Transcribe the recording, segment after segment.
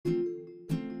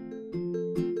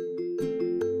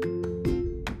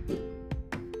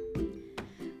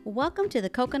Welcome to the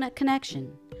Coconut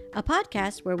Connection, a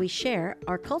podcast where we share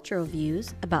our cultural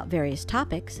views about various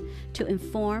topics to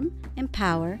inform,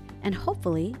 empower, and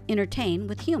hopefully entertain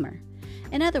with humor.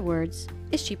 In other words,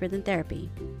 it's cheaper than therapy.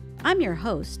 I'm your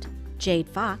host, Jade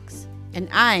Fox. And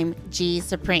I'm G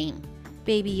Supreme.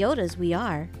 Baby Yodas we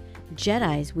are,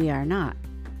 Jedis we are not.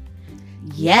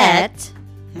 Yet.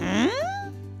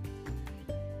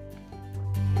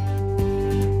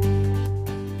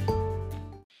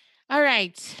 All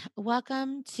right.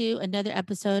 Welcome to another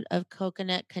episode of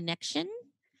Coconut Connection.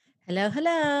 Hello,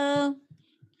 hello.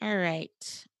 All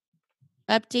right.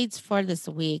 Updates for this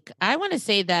week. I want to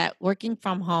say that working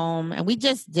from home, and we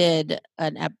just did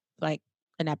an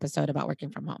episode about working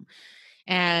from home.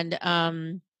 And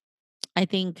I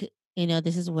think,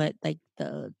 this is what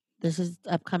this is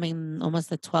upcoming almost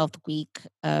the 12th week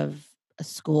of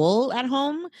school at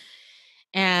home.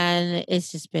 And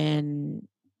it's just been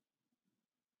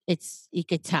you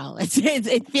could tell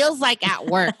it feels like at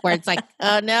work where it's like,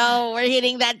 oh no, we're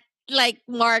hitting that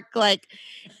mark,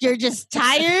 you're just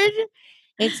tired.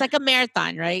 It's like a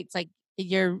marathon, right? It's like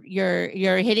you're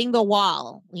hitting the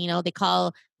wall. They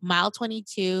call mile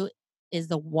 22 is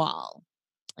the wall.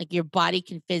 Like your body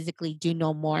can physically do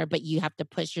no more, but you have to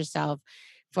push yourself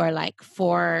for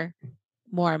 4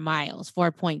 more miles,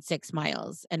 4.6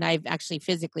 miles. And I've actually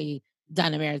physically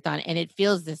done a marathon and it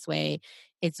feels this way.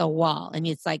 It's a wall. And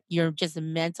it's like you're just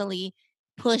mentally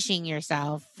pushing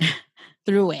yourself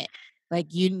through it. Like,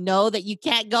 that you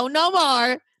can't go no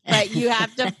more, but you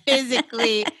have to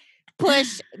mentally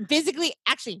push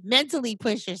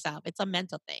yourself. It's a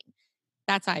mental thing.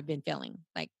 That's how I've been feeling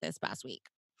this past week.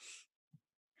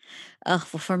 Well,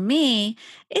 for me,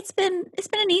 it's been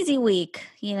an easy week.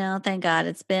 Thank God.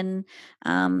 It's been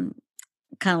kind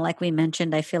of like we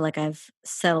mentioned. I feel like I've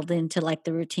settled into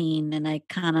the routine, and I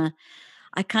kind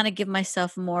of give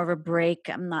myself more of a break.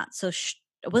 I'm not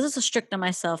I wasn't so strict on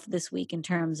myself this week in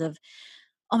terms of,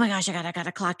 oh my gosh, I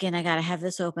gotta clock in. I gotta have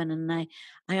this open, and I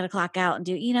gotta clock out and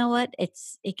do. You know what?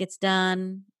 It gets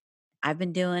done. I've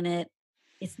been doing it.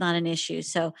 It's not an issue.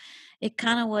 So it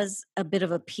kind of was a bit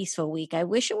of a peaceful week. I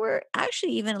wish it were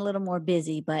actually even a little more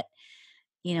busy, but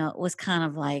it was kind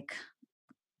of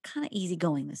easy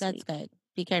going this That's week. good.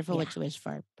 Be careful what you wish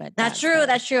for, but That's true. good.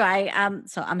 That's true.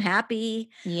 So I'm happy.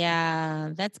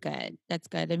 Yeah, that's good. That's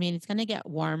good. I mean, it's gonna get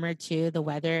warmer too. The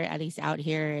weather, at least out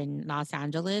here in Los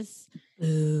Angeles.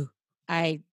 Ooh.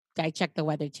 I check the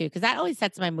weather too, because that always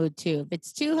sets my mood too. If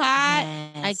it's too hot,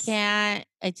 I Yes. can't.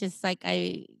 I just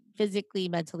I physically,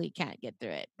 mentally can't get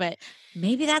through it. But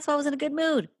Maybe that's why I was in a good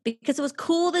mood, because it was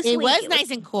cool this it week. was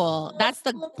nice and cool. That's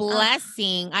the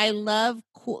blessing. I love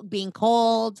being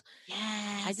cold.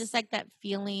 Yes. I just like that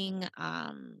feeling.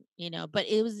 But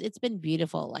it's been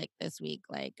beautiful this week.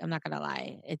 I'm not gonna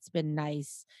lie, it's been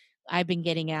nice. I've been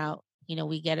getting out.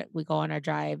 We go on our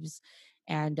drives,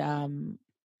 and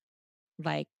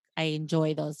I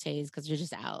enjoy those days because you're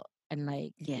just out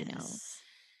and Yes.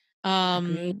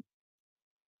 Agreed.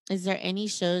 Is there any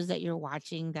shows that you're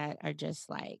watching that are just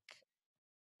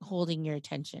holding your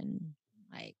attention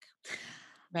right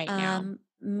now?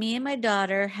 Me and my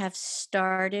daughter have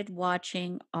started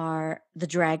watching the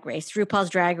Drag Race, RuPaul's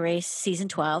Drag Race season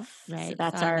 12. Right, So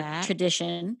that's saw our that.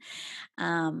 tradition.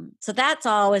 So that's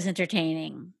always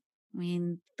entertaining. I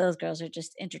mean, those girls are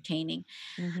just entertaining.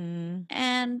 Mm-hmm.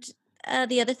 And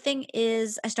the other thing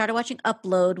is I started watching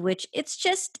Upload, which it's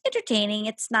just entertaining.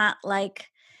 It's not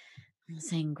I'm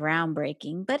saying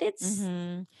groundbreaking, but it's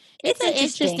Mm-hmm. it's an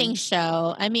interesting interesting.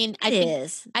 show. I mean, I It think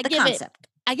is I the give concept.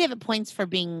 I give it points for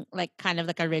being kind of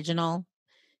original.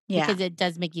 Yeah. Because it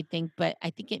does make you think, but I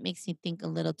think it makes me think a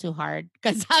little too hard,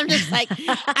 because I'm just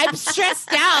I'm stressed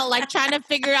out, trying to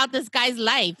figure out this guy's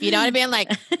life. You know what I mean?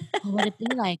 What would it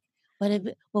be like?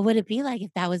 What would it be like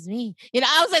if that was me?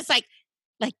 I was just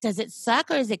does it suck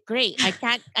or is it great? I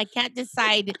can't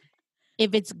decide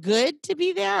if it's good to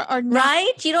be there or not.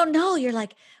 Right? You don't know. You're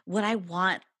like, would I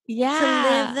want to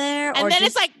live there? And then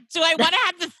it's do I want to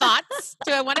have the thoughts?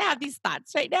 Do I want to have these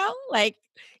thoughts right now?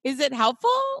 Is it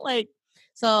helpful?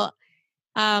 So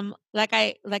I've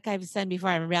said before,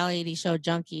 I'm a reality show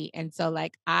junkie, and so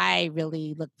I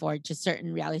really look forward to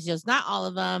certain reality shows, not all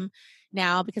of them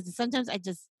now, because sometimes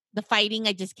the fighting,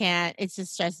 I just can't. It's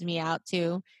just stressing me out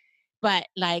too. But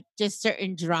just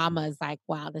certain dramas,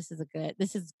 wow, this is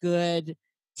good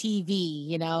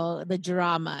TV, the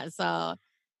drama. So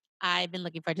I've been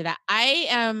looking forward to that. I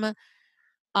am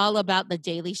all about the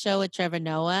Daily Show with Trevor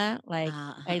Noah.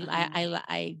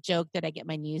 I joke that I get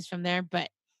my news from there,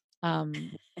 but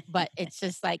it's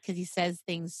just because he says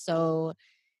things so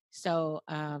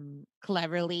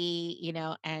cleverly,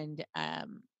 and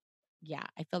yeah,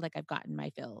 I feel like I've gotten my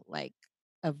fill like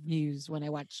of news when I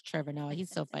watch Trevor Noah.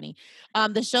 He's so funny.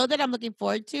 The show that I'm looking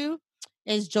forward to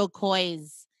is Joe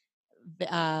Coy's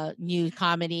new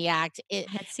comedy act. I had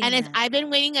And seen that. I've been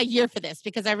waiting a year for this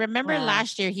because I remember Wow.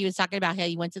 last year he was talking about how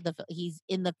he went to he's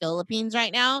in the Philippines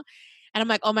right now. And I'm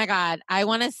like, oh my God, I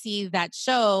want to see that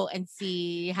show and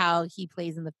see how he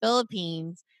plays in the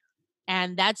Philippines.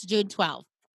 And that's June 12th.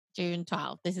 June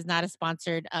 12th. This is not a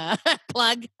sponsored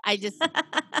plug.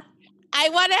 I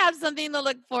want to have something to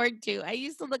look forward to. I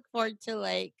used to look forward to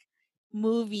like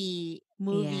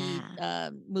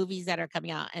Yeah. movies that are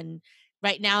coming out, and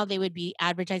right now they would be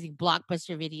advertising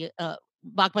blockbuster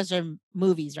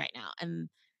movies right now, and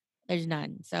there's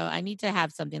none. So I need to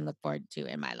have something to look forward to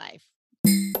in my life.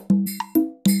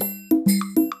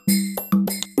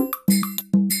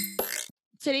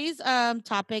 Today's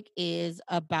topic is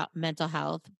about mental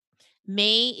health.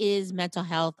 May is Mental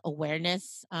Health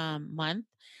Awareness Month.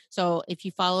 So if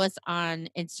you follow us on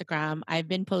Instagram, I've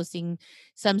been posting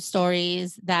some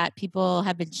stories that people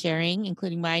have been sharing,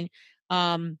 including mine,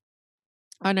 um,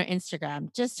 on our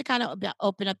Instagram, just to kind of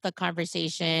open up the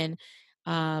conversation.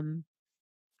 Um,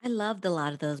 I loved a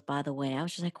lot of those, by the way. I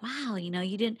was just like, wow,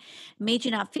 made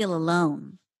you not feel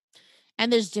alone.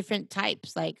 and there's different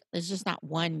types. Like there's just not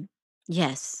one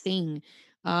Yes. thing.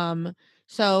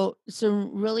 So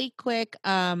some really quick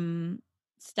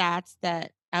stats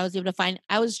that I was able to find.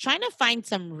 I was trying to find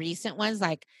some recent ones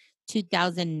like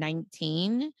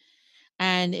 2019,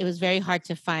 and it was very hard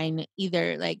to find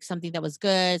either like something that was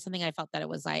good, something I felt that it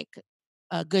was like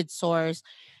a good source.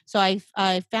 So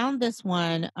I found this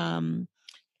one on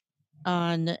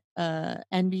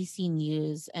NBC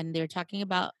News, and they're talking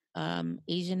about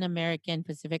Asian American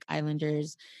Pacific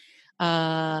Islanders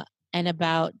uh, and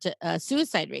about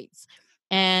suicide rates.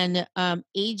 And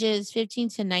ages 15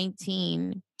 to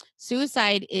 19,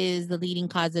 suicide is the leading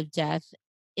cause of death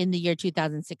in the year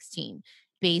 2016,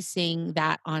 basing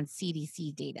that on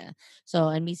CDC data. So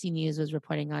NBC News was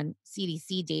reporting on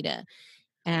CDC data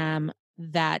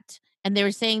that and they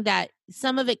were saying that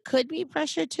some of it could be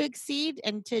pressure to exceed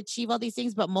and to achieve all these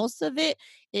things, but most of it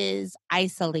is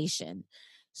isolation.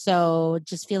 So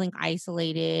just feeling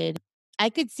isolated. I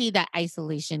could see that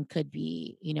isolation could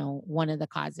be, one of the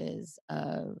causes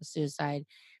of suicide.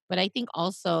 But I think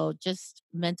also just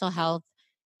mental health,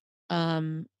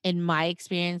 in my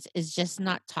experience, is just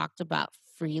not talked about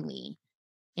freely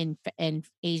in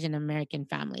Asian American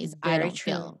families. I Very don't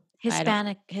true. feel. I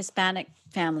don't. Hispanic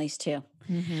families too.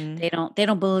 Mm-hmm. They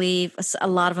don't believe, a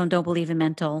lot of them don't believe in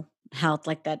mental health,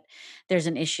 like that there's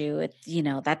an issue.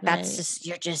 That's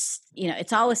Right. just,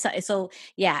 it's always so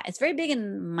yeah, it's very big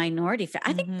in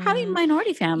I think probably Mhm.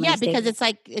 minority Yeah, families, because it's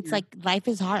yeah. like life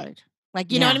is hard.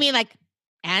 Like, you know what I Yeah. mean? Like,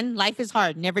 and life is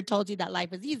hard. Never told you that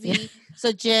life is Yeah. easy.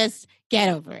 So just get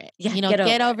over it. Yeah, get Get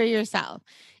over it. over yourself.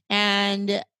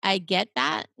 And I get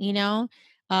that,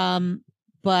 Um,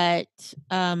 but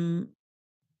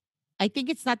I think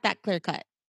it's not that clear cut.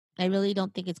 I really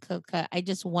don't think it's clear cut. I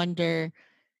just wonder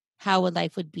how would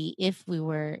life would be if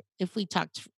we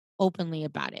talked openly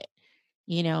about it,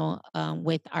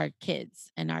 with our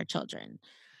kids and our children.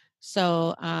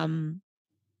 So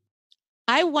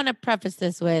I want to preface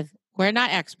this with we're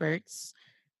not experts,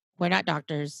 we're not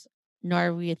doctors, nor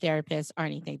are we a therapist or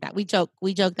anything like that. We joke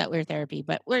that we're therapy,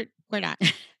 but we're not.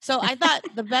 So I thought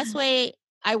the best way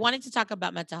I wanted to talk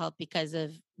about mental health because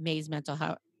of May's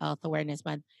Health Awareness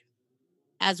Month,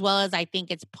 as well as I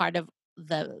think it's part of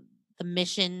the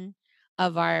mission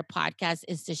of our podcast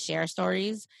is to share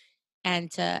stories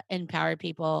and to empower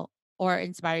people or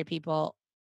inspire people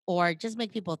or just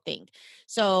make people think.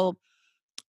 So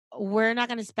we're not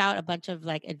going to spout a bunch of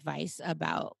like advice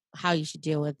about how you should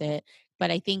deal with it, but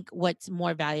I think what's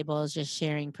more valuable is just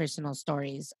sharing personal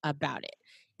stories about it.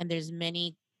 And there's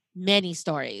many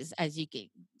stories, as you can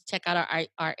check out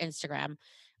our Instagram,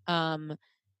 um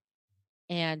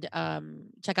and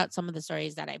check out some of the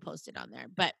stories that I posted on there.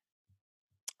 But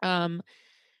um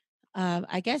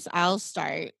I guess I'll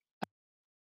start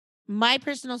my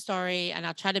personal story, and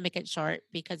I'll try to make it short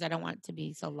because I don't want it to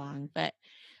be so long. But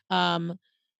um,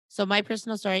 so my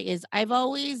personal story is I've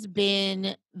always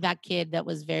been that kid that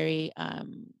was very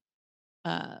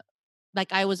uh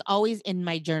like I was always in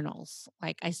my journals.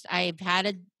 Like I've had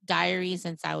a diary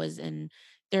since I was in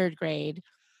third grade,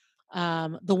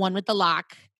 the one with the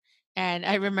lock. And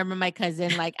I remember my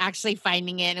cousin like actually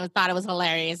finding it and thought it was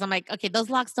hilarious. I'm like, okay, those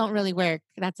locks don't really work.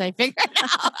 That's what I figured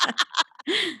out.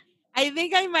 I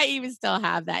think I might even still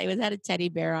have that. It had a teddy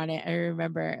bear on it. I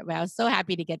remember. But I was so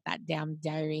happy to get that damn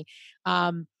diary.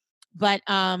 Um,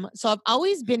 so I've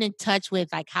always been in touch with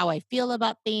like how I feel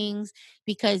about things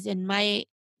because in my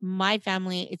my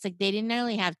family, it's like they didn't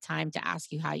really have time to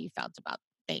ask you how you felt about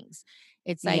things.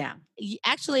 It's like, Yeah.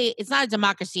 actually, it's not a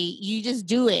democracy. You just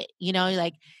do it.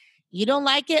 Like you don't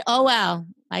like it. Oh well,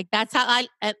 like that's how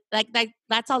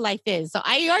that's how life is. So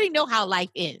I already know how life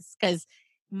is because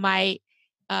my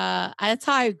that's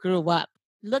how I grew up.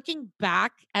 Looking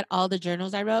back at all the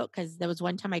journals I wrote, because there was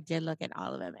one time I did look at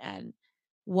all of them, and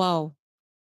whoa,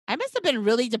 I must have been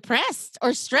really depressed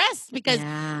or stressed because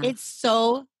Yeah. it's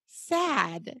so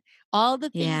sad. All the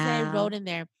things that I Yeah. wrote in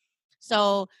there.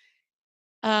 So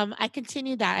I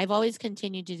continue that. I've always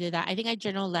continued to do that. I think I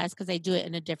journal less because I do it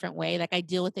in a different way. Like I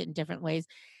deal with it in different ways.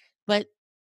 But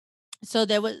so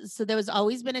there was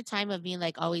always been a time of being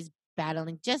like always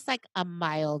battling just like a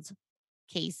mild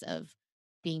case of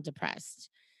being depressed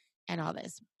and all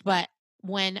this. But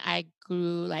when I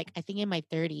grew, like I think in my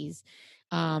 30s,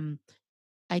 um,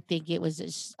 I think it was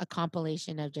just a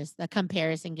compilation of just a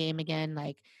comparison game again.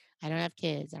 Like, I don't have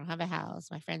kids. I don't have a house.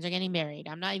 My friends are getting married.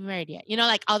 I'm not even married yet.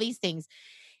 Like all these things.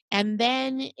 And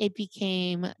then it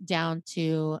became down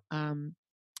to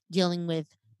dealing with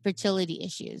fertility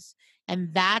issues.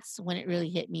 And that's when it really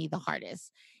hit me the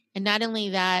hardest. And not only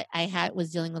that,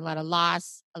 was dealing with a lot of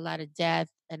loss, a lot of death,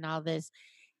 and all this.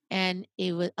 And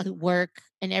it was work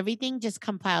and everything just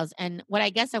compiles. And what I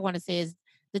guess I want to say is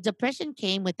the depression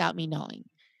came without me knowing.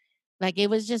 Like it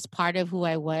was just part of who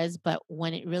I was, but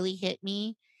when it really hit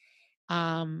me,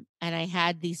 and I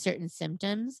had these certain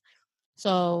symptoms,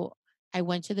 so I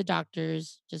went to the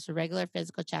doctors, just a regular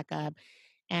physical checkup,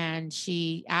 and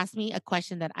she asked me a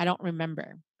question that I don't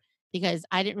remember because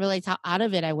I didn't realize how out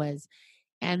of it I was.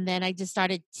 And then I just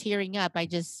started tearing up.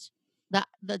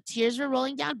 The tears were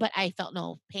rolling down, but I felt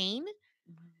no pain.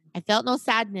 I felt no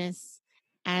sadness,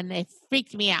 and it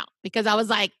freaked me out because I was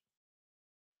like,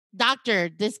 doctor,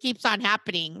 this keeps on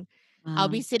happening. I'll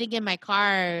be Wow. sitting in my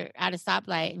car at a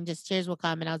stoplight and just tears will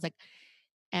come. And I was like,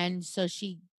 and so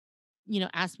she,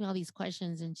 asked me all these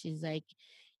questions and she's like,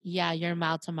 yeah, you're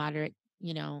mild to moderate,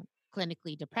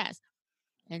 clinically depressed.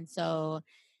 And so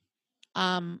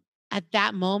um at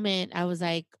that moment I was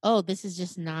like, oh, this is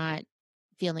just not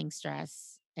feeling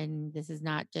stress and this is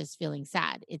not just feeling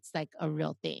sad. It's like a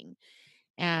real thing.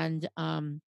 And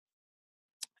um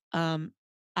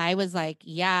I was like,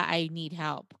 yeah, I need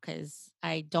help because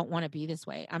I don't want to be this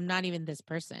way. I'm not even this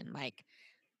person. Like,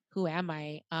 who am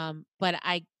I? But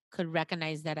I could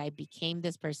recognize that I became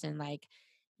this person. Like,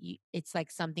 it's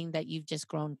like something that you've just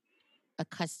grown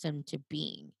accustomed to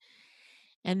being.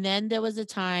 And then there was a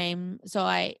time, so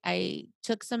I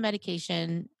took some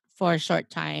medication for a short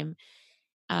time.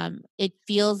 It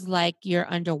feels like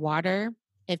you're underwater.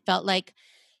 It felt like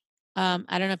I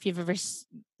don't know if you've ever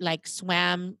like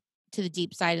swam to the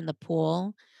deep side in the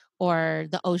pool or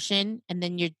the ocean, and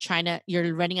then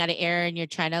you're running out of air and you're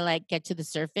trying to like get to the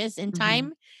surface in Mhm.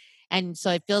 time. And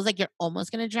so it feels like you're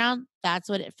almost going to drown. That's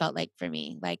what it felt like for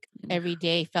me. Like every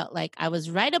day felt like I was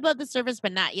right above the surface,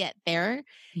 but not yet there,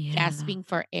 Yeah. gasping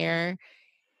for air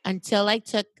until I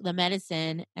took the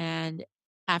medicine. And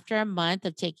after a month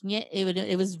of taking it,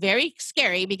 it was very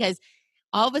scary because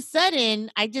all of a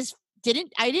sudden I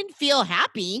didn't feel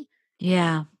happy.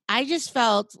 Yeah. I just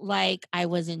felt like I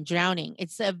wasn't drowning.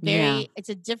 Yeah. It's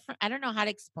a different, I don't know how to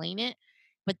explain it,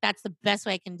 but that's the best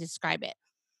way I can describe it.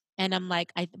 And I'm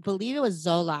like, I believe it was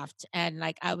Zoloft. And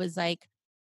like, I was like,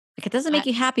 Like, it doesn't I, make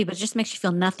you happy, but it just makes you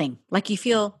feel nothing. Like, you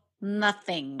feel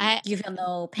nothing. I, You feel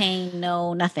no pain,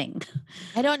 no nothing.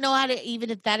 I don't know how to even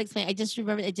if that explain. I just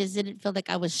remember it just didn't feel like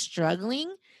I was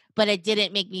struggling, but it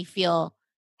didn't make me feel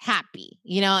happy.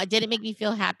 It didn't make me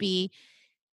feel happy.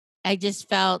 I just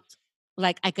felt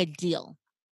like I could deal.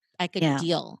 I could Yeah.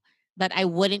 deal, but I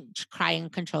wouldn't cry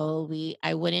uncontrollably.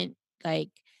 I wouldn't like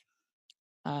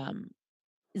um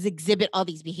exhibit all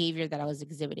these behavior that I was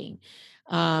exhibiting.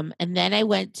 And then I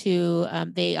went to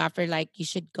they offered like you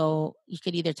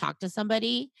could either talk to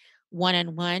somebody one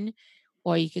on one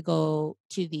or you could go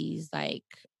to these like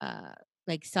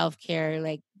self-care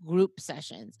like group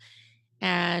sessions.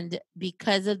 And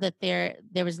because of there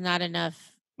was not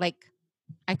enough like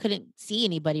I couldn't see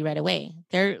anybody right away.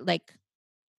 They're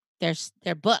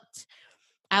booked.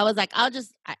 I was like,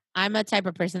 I'm a type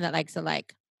of person that likes to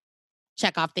like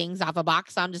check off things off a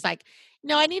box. So I'm just like,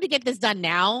 no, I need to get this done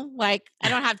now. Like, I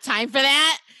don't have time for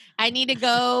that. I need to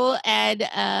go and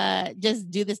just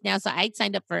do this now. So I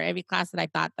signed up for every class that I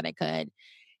thought that I could.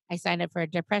 I signed up for a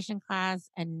depression class,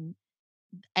 and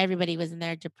everybody was in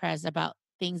there depressed about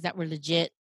things that were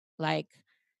legit. Like,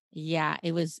 yeah,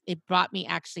 it brought me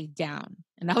actually down.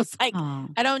 And I was like, Oh,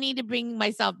 I don't need to bring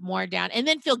myself more down and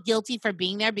then feel guilty for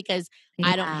being there because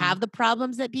I don't yeah. have the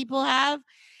problems that people have.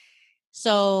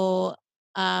 So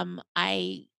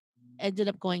I ended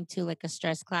up going to like a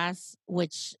stress class,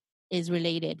 which is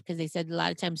related because they said a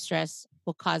lot of times stress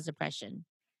will cause depression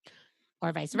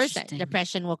or vice versa. Interesting.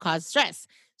 Depression will cause stress.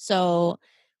 So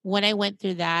when I went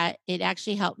through that, it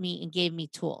actually helped me and gave me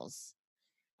tools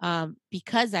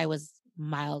because I was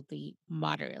mildly,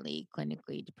 moderately,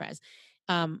 clinically depressed.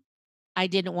 Um, I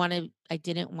didn't want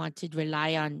to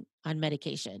rely on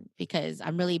medication because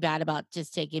I'm really bad about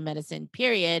just taking medicine,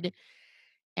 period.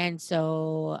 And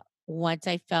so once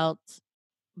I felt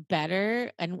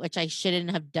better, and which I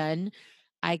shouldn't have done,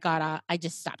 I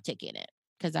just stopped taking it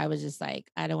because I was just like,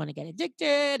 I don't want to get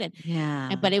addicted. And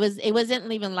Yeah. but it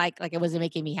wasn't even like it wasn't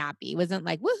making me happy. It wasn't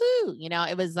like woohoo,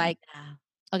 it was like, Yeah.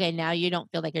 okay, now you don't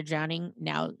feel like you're drowning.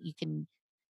 Now you can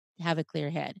have a clear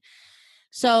head.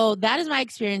 So that is my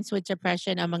experience with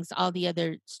depression amongst all the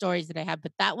other stories that I have.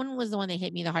 But that one was the one that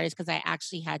hit me the hardest because I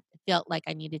actually had felt like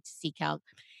I needed to seek help.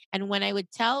 And when I would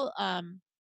tell,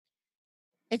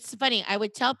 it's funny, I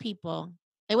would tell people,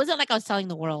 it wasn't like I was telling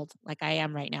the world like I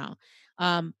am right now.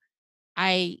 Um,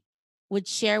 I would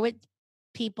share with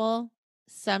people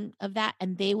some of that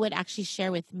and they would actually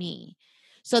share with me.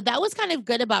 So that was kind of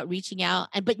good about reaching out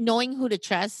and but knowing who to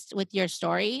trust with your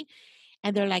story.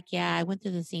 And they're like, yeah, I went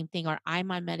through the same thing, or I'm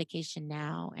on medication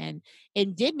now. And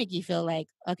it did make you feel like,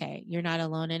 okay, you're not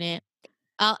alone in it.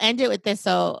 I'll end it with this.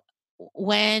 So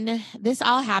when this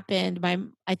all happened,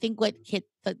 I think what hit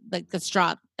the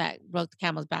straw that broke the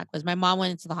camel's back was my mom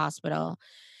went into the hospital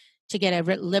to get a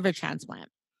liver transplant.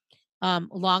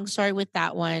 Long story with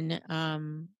that one.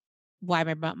 Why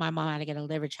my mom had to get a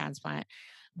liver transplant,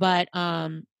 but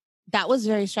that was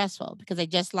very stressful because I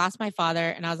just lost my father,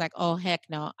 and I was like, oh heck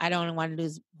no, I don't want to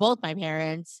lose both my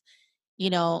parents,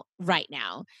 right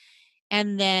now.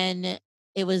 And then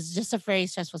it was just a very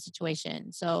stressful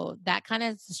situation. So that kind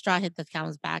of straw hit the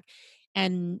camel's back,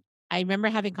 and I remember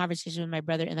having conversation with my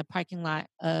brother in the parking lot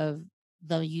of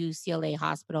the UCLA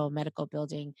hospital medical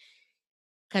building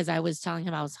because I was telling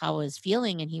him how I was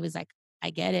feeling, and he was like, "I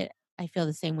get it. I feel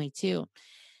the same way too."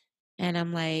 And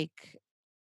I'm like,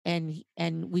 and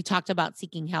we talked about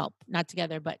seeking help, not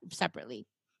together, but separately.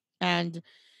 And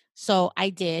so I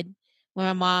did. When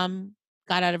my mom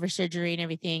got out of her surgery and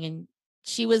everything, and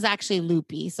she was actually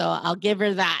loopy, so I'll give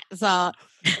her that. So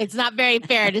it's not very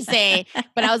fair to say,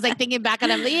 but I was like thinking back on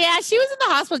it, like, yeah, she was in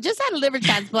the hospital, just had a liver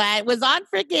transplant, was on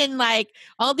freaking like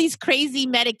all these crazy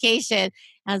medication.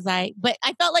 I was like, but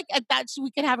I felt like at that we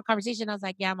could have a conversation. I was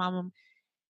like, yeah, mom,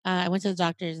 I went to the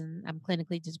doctors and I'm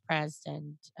clinically depressed,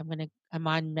 and I'm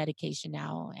on medication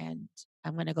now, and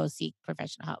I'm gonna go seek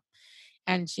professional help.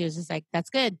 And she was just like,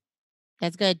 that's good.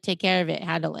 That's good. Take care of it.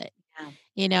 Handle it.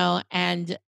 Yeah.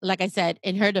 And like I said,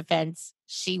 in her defense,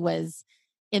 she was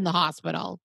in the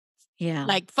hospital, Yeah.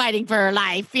 like fighting for her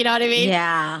life. You know what I mean?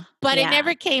 Yeah. But it Yeah.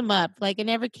 never came up. Like it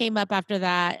never came up after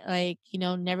that. Like,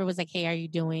 never was like, hey, are you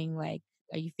doing? Like,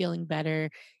 are you feeling better?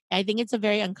 I think it's a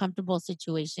very uncomfortable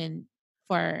situation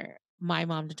for my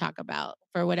mom to talk about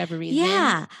for whatever reason.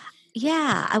 Yeah.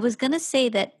 Yeah. I was going to say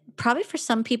that probably for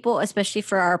some people, especially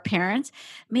for our parents,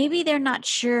 maybe they're not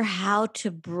sure how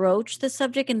to broach the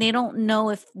subject and they don't know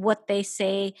if what they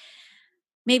say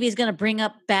maybe is going to bring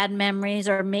up bad memories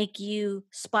or make you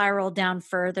spiral down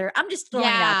further. I'm just throwing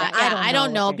it out there. Yeah, I yeah. don't I know don't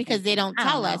what know they're because they thinking. don't I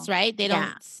don't tell us, know. right? They Yeah.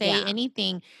 don't say Yeah.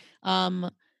 anything.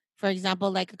 Um, for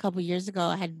example, like a couple years ago,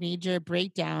 I had major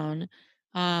breakdown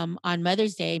on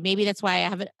Mother's Day. Maybe that's why I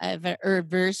have a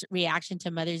reverse reaction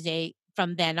to Mother's Day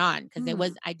from then on because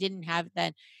Mm. I didn't have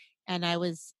that, and I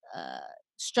was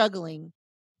struggling.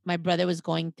 My brother was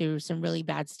going through some really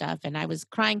bad stuff, and I was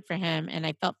crying for him, and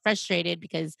I felt frustrated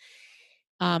because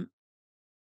um,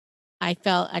 I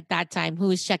felt at that time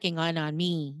who's checking on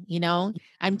me,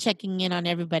 I'm checking in on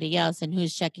everybody else and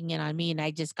who's checking in on me. And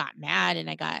I just got mad and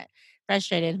I got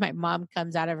frustrated. My mom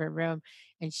comes out of her room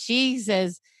and she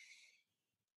says,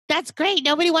 that's great.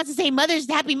 Nobody wants to say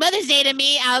Happy Mother's Day to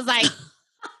me. I was like,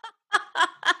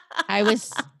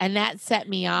 and that set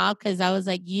me off because I was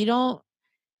like, you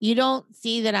don't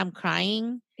see that I'm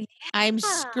crying. I'm Yeah.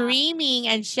 screaming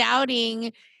and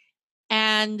shouting,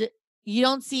 and you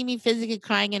don't see me physically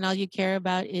crying, and all you care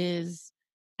about is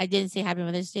I didn't say Happy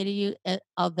Mother's Day to you,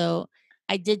 although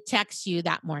I did text you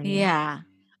that morning. Yeah.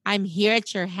 I'm here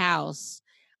at your house.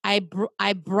 I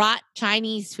brought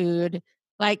Chinese food.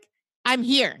 Like I'm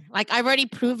here. Like I've already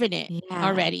proven it Yeah.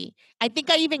 already. I think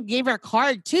I even gave her a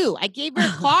card too. I gave her a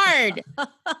card,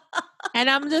 and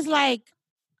I'm just like,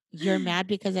 you're mad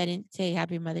because I didn't say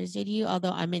Happy Mother's Day to you,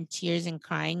 although I'm in tears and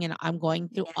crying, and I'm going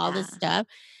through all this Yeah. stuff.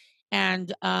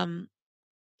 And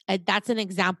that's an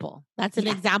example. That's an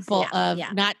Yes. example Yeah. of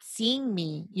Yeah. not seeing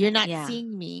me. You're not Yeah.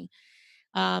 seeing me.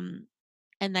 Um,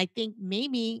 And I think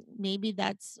maybe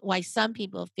that's why some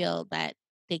people feel that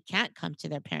they can't come to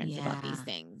their parents about these Yeah.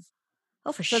 things.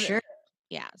 Oh, for So th sure.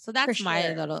 yeah, so For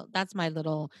sure. that's my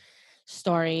little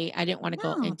story. I didn't wanna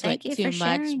go No, into it thank you too for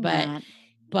much, sharing that.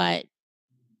 but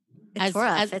It's as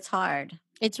rough. It's hard.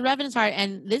 it's rough and it's hard,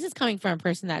 and this is coming from a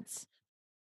person that's,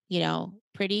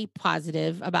 pretty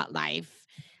positive about life,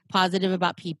 positive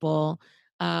about people.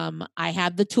 I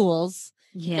have the tools,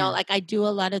 Yeah. like I do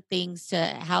a lot of things to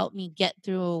help me get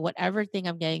through whatever thing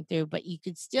I'm getting through, but you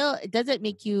could still, it doesn't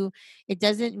make you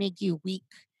weak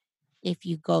if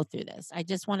you go through this. I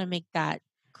just want to make that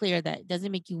clear that it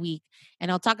doesn't make you weak. And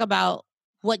I'll talk about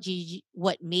what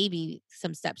maybe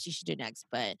some steps you should do next.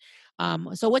 But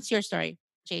so what's your story,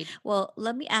 Jade? Well,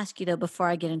 let me ask you though before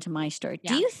I get into my story.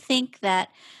 Do Yeah. you think that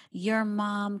your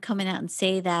mom coming out and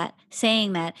saying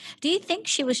that, do you think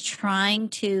she was trying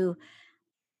to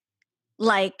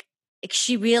like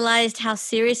she realized how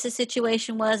serious the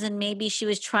situation was and maybe she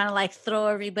was trying to like throw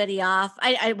everybody off?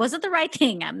 I wasn't the right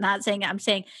thing. I'm not saying I'm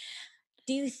saying,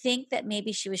 do you think that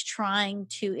maybe she was trying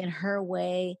to in her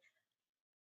way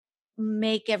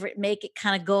make it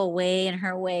kind of go away in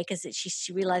her way because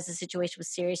she realized the situation was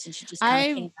serious and she just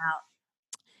kind of I came out.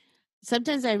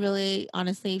 Sometimes I really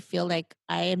honestly feel like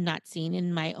I am not seen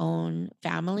in my own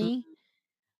family.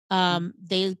 Mhm.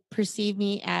 They perceive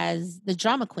me as the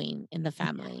drama queen in the Yeah.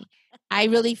 family. I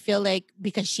really feel like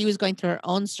because she was going through her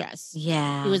own stress. She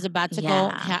Yeah. was about to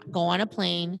Yeah. go on a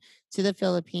plane to the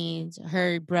Philippines.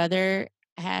 Her brother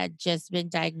had just been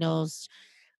diagnosed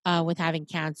with having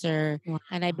cancer, Wow.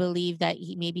 and I believe that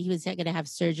maybe he was going to have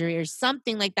surgery or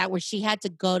something like that, where she had to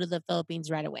go to the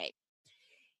Philippines right away.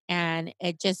 And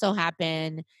it just so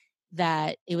happened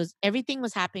that everything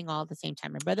was happening all at the same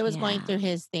time. My brother was going Yeah. through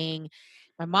his thing,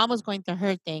 my mom was going through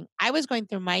her thing, I was going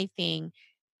through my thing,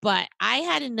 but I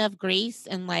had enough grace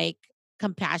and like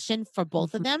compassion for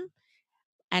both of Mhm. them,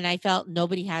 and I felt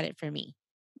nobody had it for me.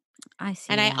 I And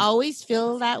see I that. always I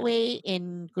feel see that that. way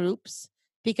in groups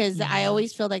because I Yeah.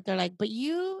 always feel like they're like, but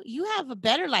you have a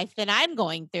better life than I'm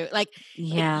going through. Like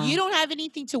you Yeah. don't have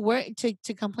anything to work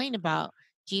to complain about,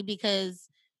 G, because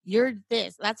you're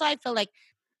this. That's why I feel like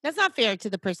that's not fair to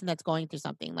the person that's going through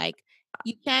something. Like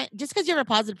you can't, just because you're a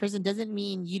positive person doesn't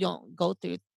mean you don't go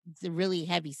through the really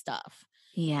heavy stuff.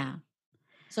 Yeah.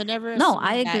 So never No,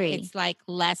 I assume that agree. it's like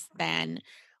less than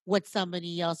what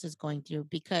somebody else is going through,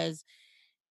 because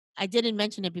I didn't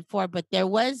mention it before, but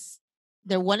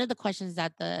one of the questions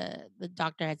that the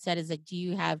doctor had said is like, do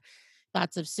you have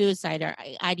thoughts of suicide or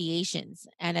ideations?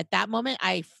 And at that moment,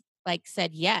 like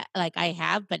said, yeah, like I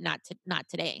have, but not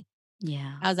today.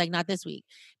 Yeah. I was like, not this week,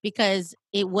 because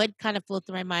it would kind of flow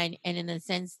through my mind, and in the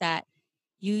sense that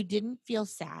you didn't feel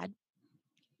sad,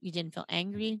 you didn't feel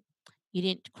angry, you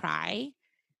didn't cry.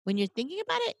 When you're thinking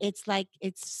about it, it's like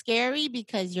it's scary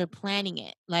because you're planning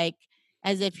it, like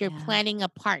as if you're Yeah. planning a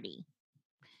party.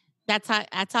 That's how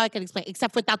I can explain,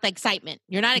 except without the excitement.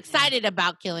 You're not Yeah. excited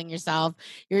about killing yourself.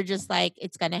 You're just like,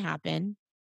 it's gonna happen.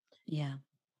 Yeah.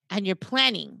 And you're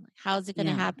planning. How is it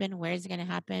gonna Yeah. happen? Where is it gonna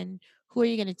happen? Who are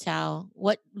you gonna tell?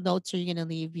 What notes are you gonna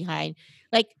leave behind?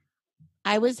 Like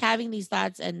I was having these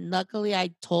thoughts, and luckily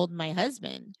I told my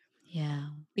husband Yeah.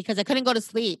 because I couldn't go to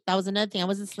sleep. That was another thing. I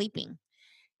wasn't sleeping.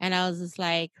 And I was just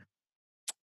like,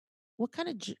 what kind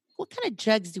of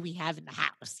drugs do we have in the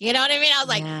house? You know what I mean? I was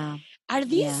like, Yeah. are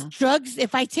these Yeah. drugs,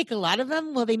 if I take a lot of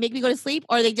them, will they make me go to sleep,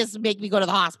 or they just make me go to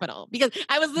the hospital? Because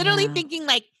I was literally Yeah. thinking,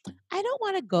 like, I don't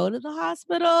want to go to the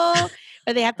hospital,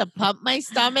 or they have to pump my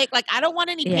stomach. Like, I don't want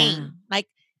any Yeah. pain. Like,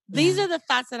 these Yeah. are the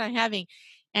thoughts that I'm having.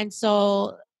 And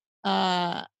so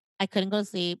I couldn't go to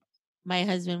sleep. My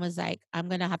husband was like, I'm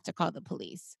going to have to call the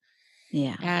police,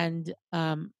 Yeah. and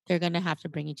they're going to have to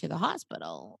bring you to the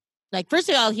hospital. Like, first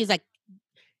of all, he's like,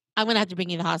 I'm gonna have to bring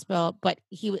you to the hospital. But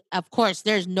of course,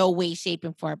 there's no way, shape,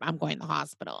 and form I'm going to the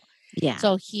hospital. Yeah.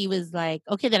 So he was like,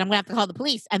 okay, then I'm gonna have to call the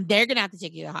police, and they're gonna have to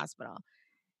take you to the hospital.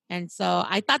 And so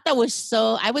I thought that was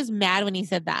I was mad when he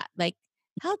said that. Like,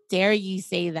 how dare you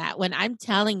say that when I'm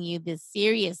telling you this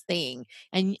serious thing?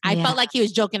 And I Yeah. felt like he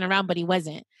was joking around, but he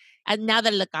wasn't. And now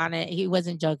that I look on it, he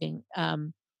wasn't joking.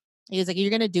 He was like,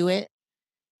 "You're gonna do it,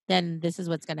 then this is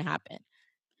what's gonna happen."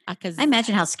 I Because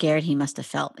imagine how scared he must have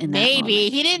felt in that moment. maybe.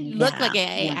 He didn't look like Yeah.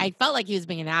 it. Yeah. I felt like he was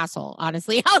being an asshole,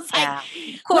 honestly. I was like, Yeah.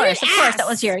 what an Of course, that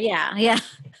was ass. your yeah. Yeah.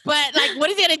 But like, what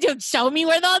is he gonna do? Show me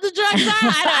where all the drugs are?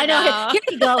 I I don't know. know. Here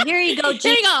you go. Here you go, Here G.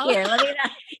 you go. Here, let me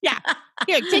Yeah.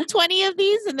 Here, take 20 of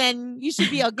these and then you should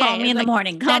be call okay. me It's in the like,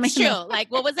 morning. Call me that's in true. the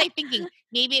Like, what was I thinking?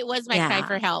 Maybe it was my cry Yeah.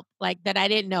 for help, like that I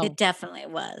didn't It know. definitely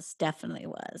was. Definitely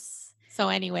was. So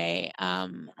anyway,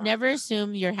 never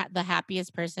assume you're the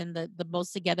happiest person, the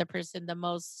most together person, the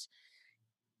most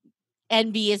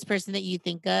envious person that you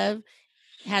think of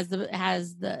has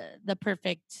the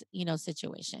perfect,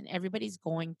 situation. Everybody's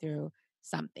going through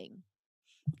something.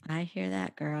 I hear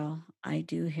that, girl. I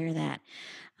do hear that.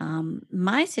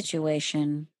 My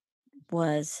situation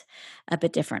was a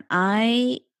bit different.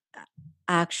 I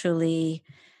actually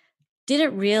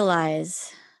didn't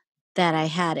realize that I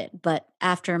had it, but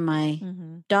after my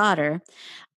Mhm. daughter,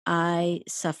 I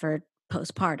suffered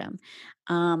postpartum.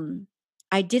 Um,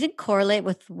 I didn't correlate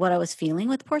with what I was feeling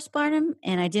with postpartum,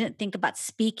 and I didn't think about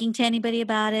speaking to anybody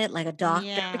about it, like a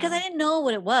doctor, because I Yeah. didn't know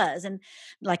what it was. And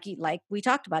like we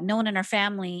talked about, no one in our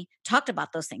family talked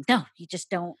about those things. No, you just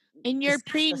don't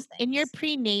discuss those In your things.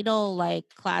 prenatal, like,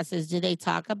 classes, do they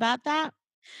talk about that?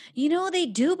 They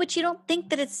do, but you don't think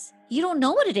that you don't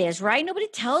know what it is, right? Nobody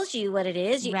tells you what it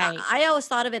is. Right. I always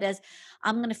thought of it as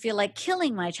I'm going to feel like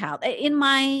killing my child. In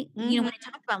my, when I Mhm.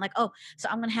 talk about like, oh, so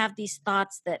I'm going to have these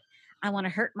thoughts that I want to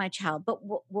hurt my child. But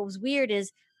what was weird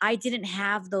is I didn't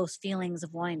have those feelings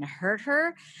of wanting to hurt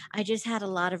her. I just had a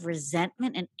lot of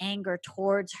resentment and anger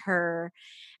towards her.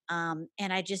 And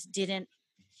I just didn't.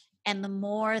 And the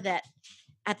more that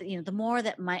the more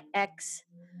that my ex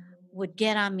would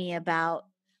get on me about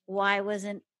why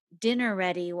wasn't dinner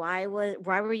ready? Why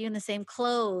were you in the same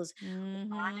clothes?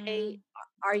 Why Mhm.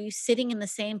 are you sitting in the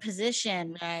same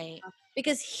position? Right.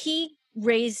 Because he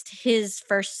raised his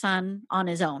first son on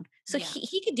his own. So Yeah.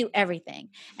 he could do everything.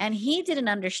 And he didn't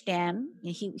understand.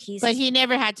 But He's he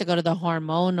never had to go to the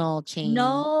hormonal change,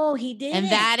 no, he and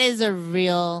didn't. that is a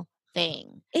real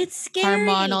thing. It's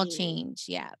Hormonal scary. change,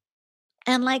 yeah.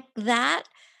 And like that.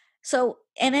 So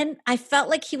and then I felt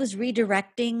like he was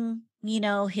redirecting,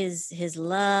 his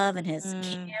love and his Mm,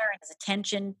 care and his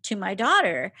attention to my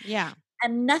daughter. yeah.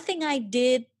 And nothing I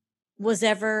did was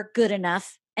ever good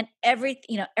enough. And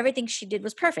everything she did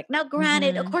was perfect. Now,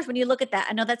 granted, of Mhm. course, when you look at that,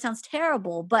 I know that sounds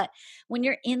terrible, but when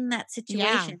you're in that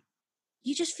Yeah. situation,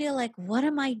 you just feel like, what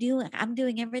am I doing? I'm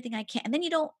doing everything I can. And then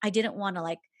I didn't want to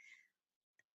like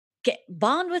get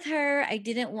bond with her. I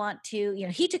didn't want to,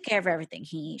 he took care of everything.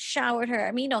 He showered her.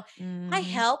 I mean, I Mhm.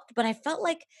 helped, but I felt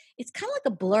like it's kind of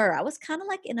like a blur. I was kind of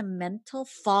like in a mental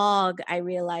fog, I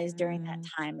realized during that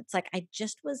Mm. time. It's like I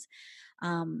just was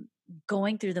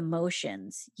going through the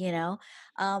motions.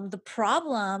 The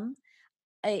problem,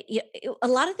 a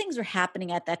lot of things were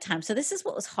happening at that time. So this is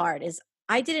what was hard is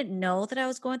I didn't know that I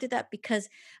was going through that because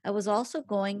I was also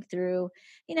going through,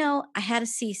 I had a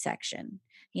C-section.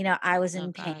 I was Oh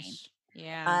in pain. gosh.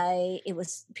 Yeah. It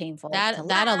was painful to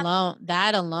laugh.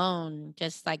 That alone,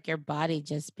 just like your body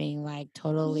just being like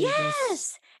totally just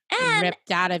Yes. And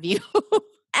ripped out of you.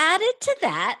 added to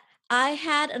that, I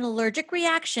had an allergic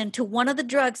reaction to one of the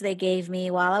drugs they gave me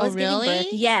while I Oh, was giving birth. really?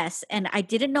 Yes, and I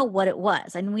didn't know what it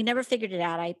was. And we never figured it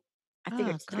out. I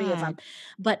figured Oh it's three of them. god.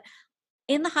 But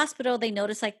in the hospital, they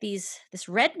noticed like this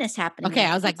redness happening. Okay, They're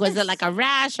like, I was like, "What's was it like this?" a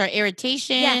rash or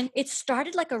Yeah, irritation? it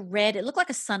started like a red. It looked like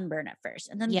a sunburn at first,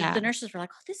 and then the Yeah. nurses were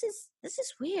like, "Oh, this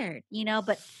is weird,"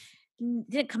 but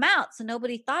didn't come out, so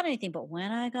nobody thought anything. But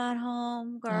when I got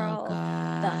home, Oh girl,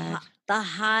 god. the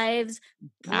hives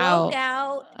broke Oh.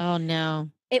 out. Oh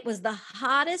no. It was the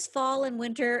hottest fall and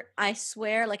winter, I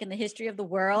swear, like in the history of the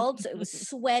world. So it was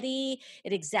sweaty.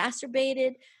 It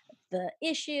exacerbated the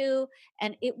issue,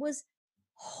 and it was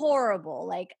horrible.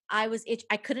 Like I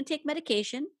couldn't take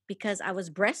medication because I was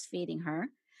breastfeeding her.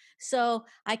 So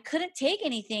I couldn't take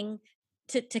anything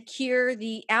to cure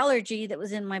the allergy that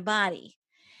was in my body.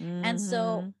 And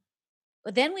so Mhm.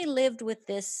 then we lived with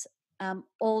this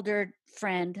older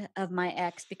friend of my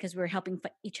ex because we were helping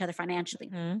each other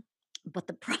financially. Mhm. But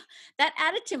that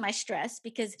added to my stress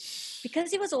because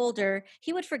he was older,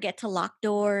 he would forget to lock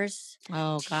doors.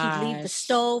 Oh He'd leave the gosh.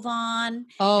 stove on.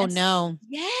 Oh And no.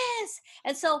 yes.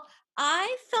 And so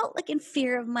I felt like in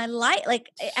fear of my life. Like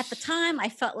at the time, I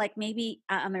felt like maybe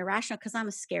I'm irrational because I'm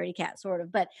a scaredy cat, sort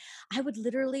of. But I would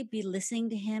literally be listening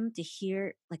to him to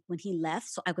hear like when he left.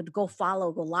 So I would go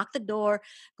lock the door,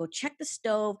 go check the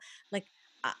stove. Like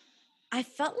I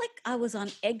felt like I was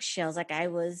on eggshells, like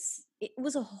it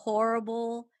was a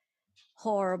horrible,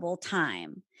 horrible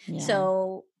time. Yeah.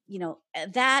 So,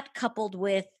 that coupled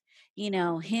with,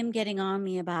 him getting on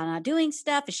me about not doing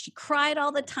stuff, and she cried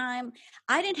all the time.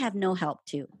 I didn't have no help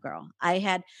too, girl.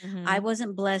 I Mhm.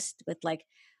 wasn't blessed with like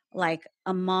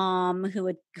a mom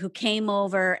who came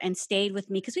over and stayed with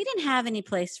me because we didn't have any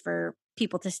place for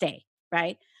people to stay,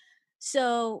 right?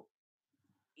 So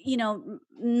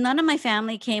none of my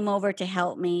family came over to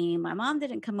help me. My mom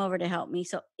didn't come over to help me.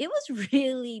 So it was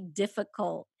really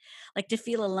difficult, like to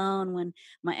feel alone when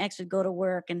my ex would go to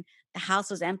work and the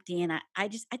house was empty. And I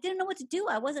didn't know what to do.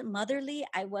 I wasn't motherly.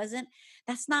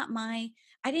 That's not my,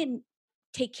 I didn't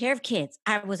take care of kids.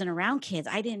 I wasn't around kids.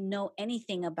 I didn't know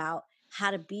anything about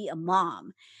how to be a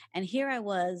mom. And here I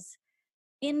was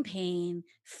in pain,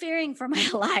 fearing for my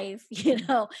life,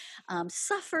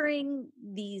 suffering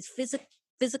these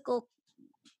physical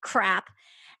crap,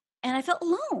 and I felt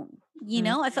alone.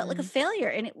 I felt like a Mhm, failure,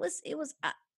 and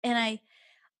and I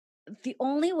the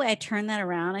only way I turned that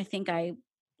around, I think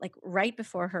like right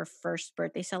before her first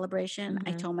birthday celebration,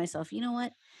 I mhm, told myself, you know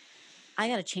what, I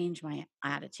got to change my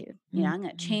attitude. I'm going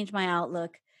to mhm. change my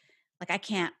outlook. Like I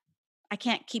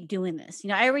can't keep doing this.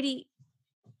 I already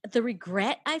the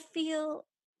regret I feel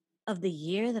of the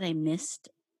year that I missed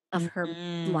of her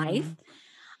life, Mhm,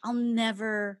 I'll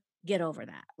never get over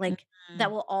that. Like that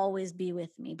mhm. will always be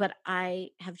with me. But I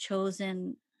have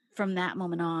chosen from that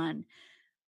moment on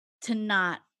to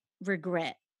not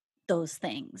regret those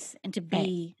things and to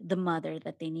Right. be the mother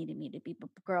that they needed me to be. But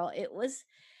girl,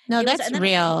 No, and that's then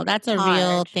real. That's a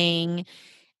real hard. thing.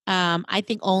 I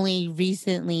think only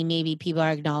recently maybe people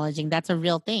are acknowledging that's a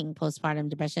real thing, postpartum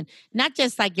depression. Not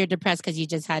just like you're depressed because you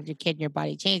just had your kid and your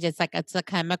body change. It's like it's a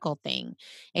chemical thing.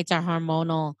 It's a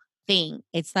hormonal thing.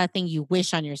 It's nothing you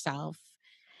wish on yourself.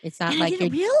 It's not And I like you're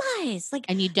didn't realize. Like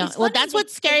and you it's don't. Well, funny that's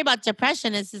what's scary about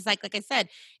depression is just like I said,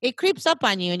 it creeps up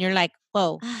on you and you're like,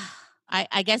 whoa,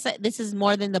 I guess this is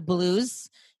more than the blues.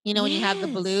 When you have the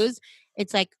yes. blues,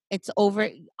 it's like it's over.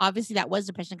 Obviously, that was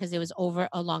depression because it was over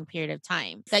a long period of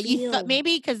time that you thought Feel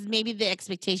maybe because maybe the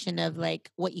expectation of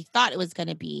like what you thought it was going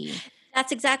to be,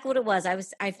 That's exactly what it was. and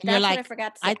you're That's what I like,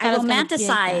 forgot to say. I I thought it was going to be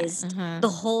like that. romanticized Uh-huh. the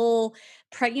whole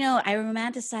I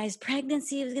romanticized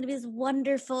pregnancy. It was going to be this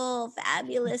wonderful,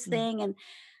 fabulous Mhm. thing. And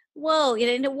whoa,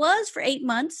 and it was for 8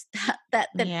 months. That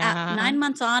Yeah. 9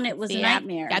 months on, it was a See, I yeah,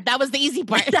 nightmare. that was the easy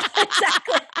part.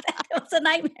 Exactly. It was a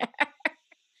nightmare.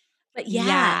 But yeah,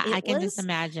 Yeah, I it can just was,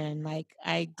 imagine. Like,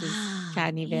 I just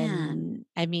can't man. even.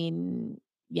 I mean,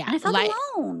 yeah, And I felt like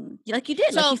alone, like you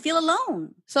did, like you so. feel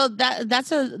alone. So that's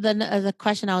the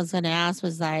question I was going to ask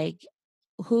was like,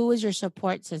 who was your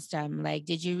support system? Like,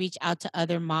 did you reach out to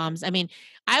other moms? I mean,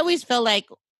 I always feel like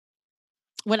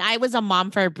when I was a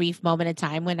mom for a brief moment in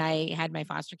time when I had my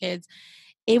foster kids,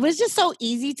 it was just so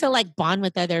easy to like bond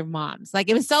with other moms. Like,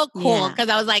 it was so cool Yeah. because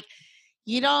I was like,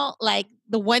 like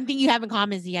the one thing you have in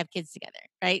common is you have kids together,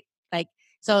 right? Like,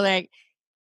 so like,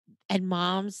 and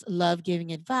moms love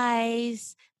giving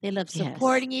advice. They love Yes.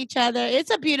 supporting each other.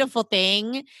 It's a beautiful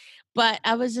thing. But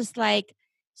I was just like,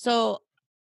 so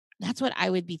that's what I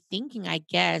would be thinking, I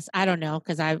guess. I don't know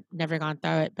because I've never gone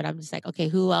through it, but I'm just like, okay,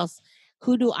 who else?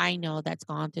 Who do I know that's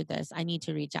gone through this? I need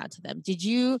to reach out to them. Did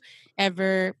you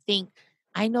ever think,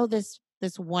 I know this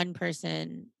one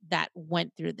person that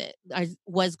went through this,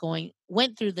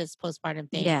 went through this postpartum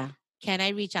thing. Yeah. Can I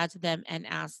reach out to them and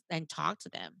ask and talk to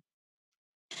them?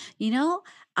 You know,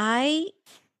 I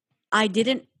I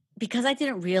didn't because I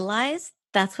didn't realize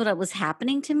that's what was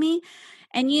happening to me.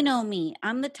 And you know me,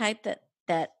 I'm the type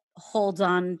that holds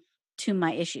on to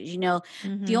my issues. The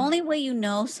Mm-hmm. only way you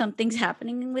know something's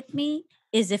happening with me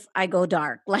is if I go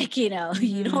dark. Like, you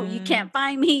Mm-hmm. can't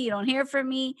find me, you don't hear from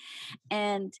me.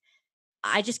 And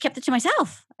I just kept it to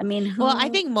myself. I mean, Well, who I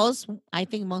think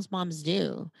most moms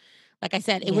do. Like I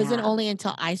said, it wasn't yeah. only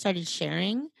until I started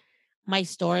sharing my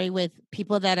story with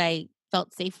people that I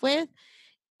felt safe with.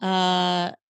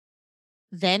 Uh,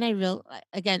 then I real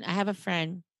again, I have a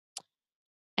friend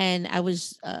and I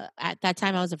was at that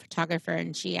time I was a photographer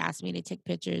and she asked me to take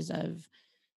pictures of,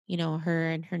 her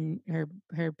and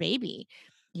her baby.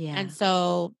 And Yeah.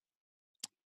 so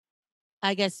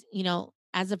I guess,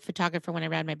 as a photographer when I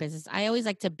ran my business, I always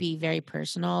like to be very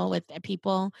personal with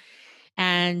people.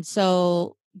 And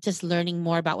so just learning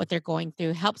more about what they're going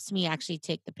through helps me actually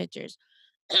take the pictures.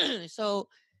 So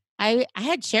I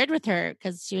had shared with her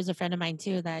because she was a friend of mine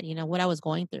too that what I was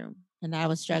going through and that I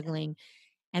was Yeah. struggling,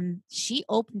 and she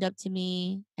opened up to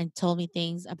me and told me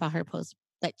things about her post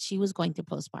that she was going through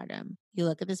postpartum. You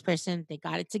look at this person, they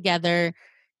got it together,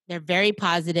 they're very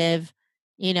positive,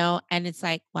 and it's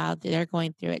like wow, they're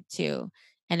going through it too.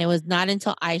 And it was not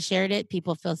until I shared it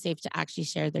people feel safe to actually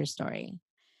share their story.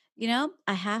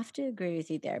 I have to agree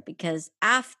with you there because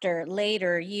after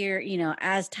later year,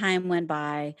 as time went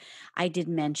by, I did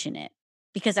mention it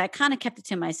because I kind of kept it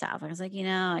to myself. I was like,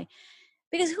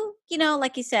 because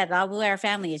like you said, where our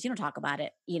family is, you don't talk about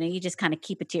it. You just kind of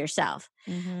keep it to yourself.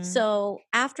 Mhm. So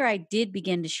after I did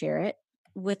begin to share it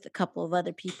with a couple of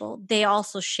other people, they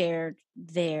also shared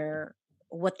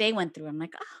what they went through. I'm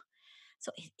like,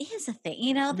 so it is a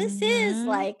thing. This is Mhm.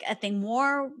 like a thing.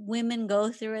 More women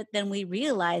go through it than we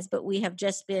realize, but we have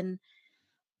just been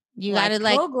You got like to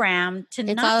like, programmed to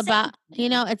it's not all say about, anything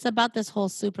now. it's about this whole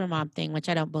super mom thing, which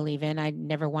I don't believe in. I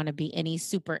never want to be any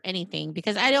super anything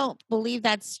because I don't believe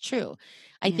that's true.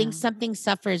 I think Yeah. something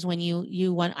suffers when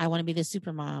you want, I want to be the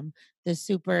super mom, the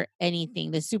super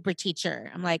anything, the super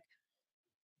teacher. I'm like,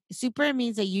 super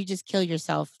means that you just kill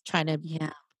yourself trying to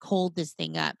Yeah. hold this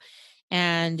thing up.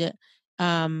 And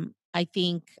I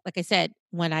think, like I said,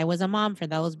 when I was a mom for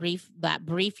that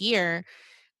brief year,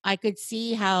 I could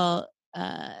see how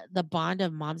the bond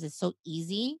of moms is so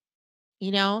easy,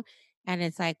 you know? And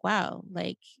it's like, wow,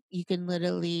 like you can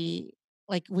literally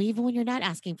like even when you're not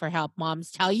asking for help,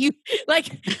 moms tell you like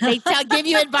give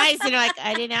you advice and you're like,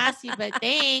 I didn't ask you, but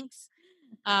thanks.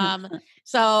 Um,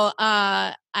 so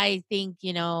I think,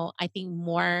 I think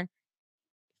more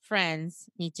friends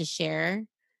need to share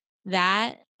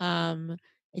that.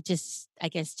 It just, I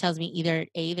guess, tells me either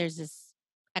A, there's this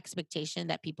expectation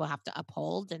that people have to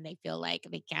uphold and they feel like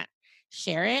they can't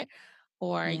share it,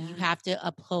 or you Yeah. have to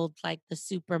uphold like the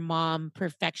super mom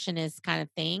perfectionist kind of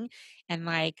thing. And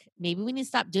like maybe we need to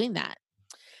stop doing that.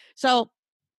 So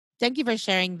thank you for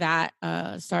sharing that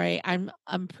story. I'm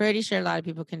pretty sure a lot of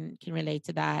people can relate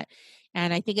to that.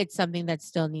 And I think it's something that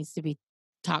still needs to be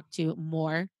talked to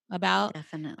more about. I'm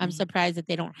Definitely. surprised that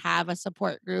they don't have a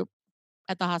support group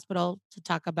at the hospital to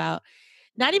talk about,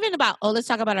 not even about, oh, let's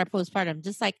talk about our postpartum,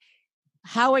 just like,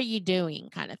 how are you doing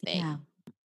kind of Yeah. thing.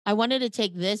 I wanted to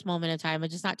take this moment of time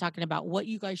and just not talking about what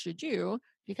you guys should do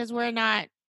because we're not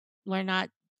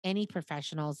any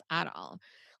professionals at all.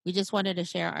 We just wanted to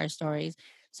share our stories.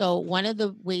 So one of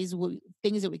the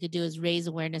things that we could do is raise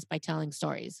awareness by telling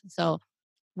stories. So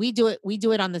we do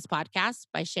it on this podcast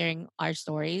by sharing our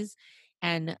stories.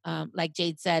 And like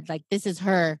Jade said, like this is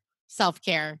her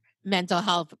self-care mental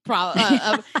health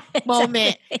Yeah,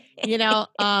 moment,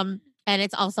 exactly. and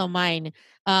it's also mine.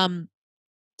 um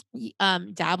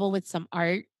Dabble with some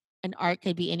art, and art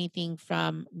could be anything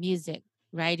from music,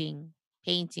 writing,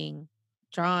 painting,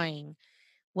 drawing,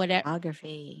 whatever,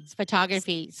 Photography.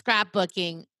 photography,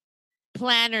 scrapbooking,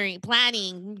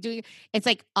 planning, doing, it's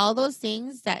like all those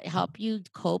things that help you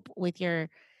cope with your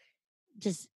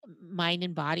just mind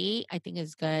and body, I think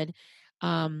is good.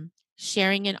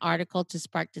 Sharing an article to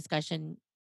spark discussion,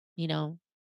 you know,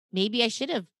 maybe I should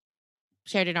have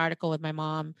shared an article with my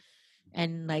mom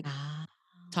and like Ah,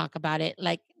 talk about it.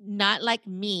 Like not like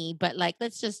me, but like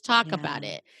let's just talk about yeah,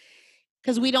 it.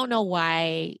 Cause we don't know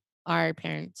why our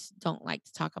parents don't like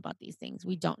to talk about these things.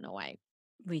 We don't know why.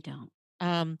 we don't.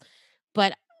 Um,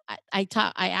 but I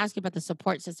ask you about the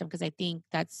support system because I think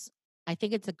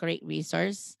it's a great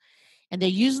resource, and they're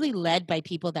usually led by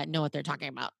people that know what they're talking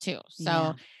about too. So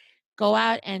Yeah. go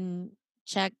out and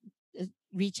check,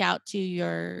 reach out to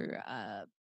your,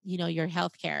 your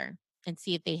healthcare and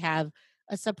see if they have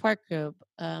a support group,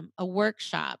 a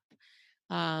workshop,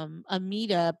 a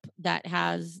meetup that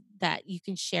you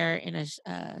can share in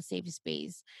a safe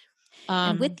space.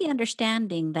 And with Um, the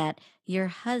understanding that your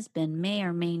husband may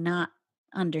or may not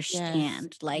yes,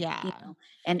 understand, like, yeah.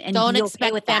 and Don't be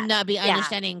okay with expect them that. to be Yeah,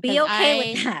 understanding be because okay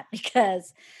with that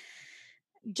because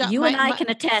you and I my can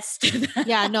attest to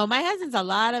yeah, that. no, my husband's a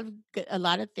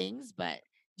lot of things, but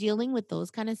dealing with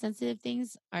those kind of sensitive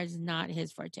things is not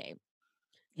his forte.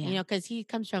 Yeah, Because he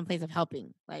comes from a place of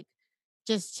helping. Like,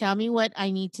 just tell me what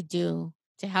I need to do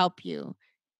to help you,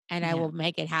 and I yeah, will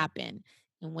make it happen.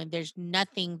 And when there's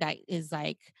nothing that is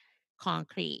like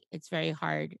concrete, it's very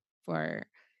hard for,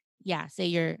 yeah, say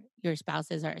your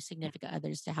spouses or significant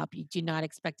others to help you. Do not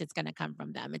expect it's going to come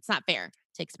from them. It's not fair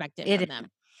to expect it it from is.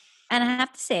 them. And I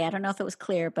have to say, I don't know if it was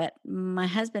clear, but my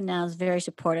husband now is very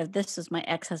supportive. This is my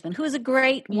ex-husband, who is a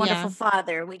great, wonderful Yeah.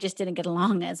 father. We just didn't get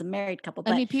along as a married couple. I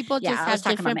But mean, people yeah, just I was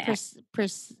have talking about different my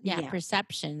ex. Yeah,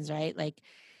 perceptions, right? Like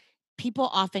people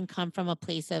often come from a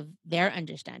place of their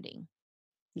understanding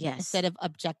yes, instead of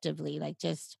objectively, like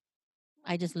just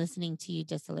I just listening to you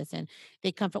just to listen.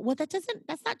 They come from, well, that's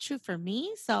not true for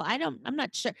me. So I'm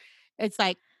not sure. It's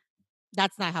like,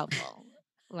 that's not helpful.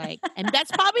 Like, and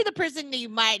that's probably the person that you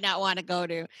might not want to go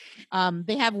to.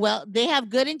 They have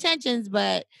good intentions,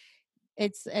 but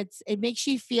it makes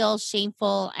you feel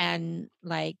shameful and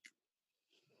like,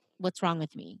 what's wrong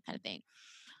with me kind of thing.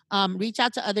 Reach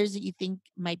out to others that you think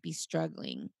might be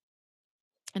struggling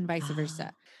and vice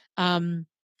versa. ah, Um,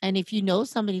 and if you know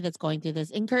somebody that's going through this,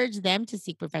 encourage them to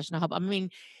seek professional help. I mean,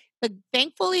 but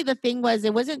thankfully the thing was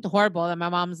it wasn't horrible. And my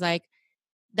mom's like,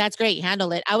 that's great,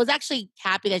 handle it. I was actually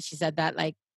happy that she said that.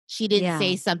 Like she didn't yeah,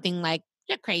 say something like,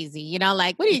 you're crazy,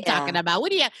 like, what are you talking yeah, about?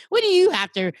 What do you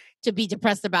have to be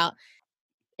depressed about?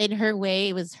 In her way,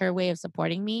 it was her way of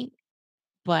supporting me,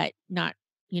 but not,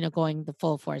 going the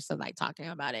full force of like talking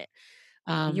about it.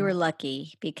 You were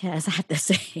lucky because I have to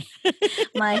say,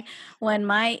 my when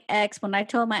I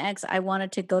told my ex I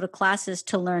wanted to go to classes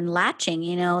to learn latching,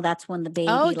 that's when the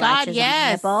Oh baby God, latches on the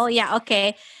yes. nipple. Yeah,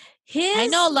 okay. I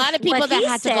know a lot of What people that he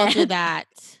had to go through said, that.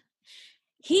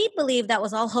 he believed that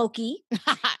was all hokey.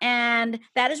 And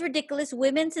that is ridiculous.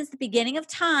 Women, since the beginning of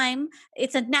time,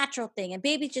 it's a natural thing. And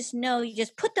babies just know, you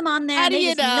just put them on there How and do they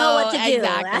you just know what know? to do.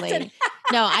 That's what. Exactly.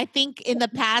 No, I think in the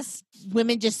past,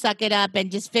 women just suck it up and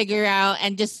just figure out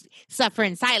and just suffer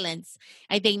in silence.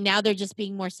 I think now they're just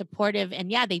being more supportive.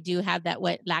 And yeah, they do have that,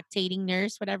 lactating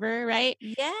nurse, whatever, right?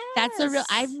 That's I've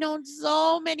Yes. known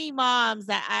so many moms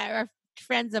that are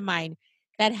friends of mine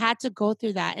that had to go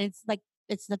through that. And it's like,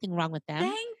 it's nothing wrong with them.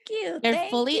 Thank you. They're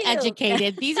Thank fully you.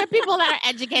 educated. These are people that are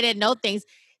educated, know things.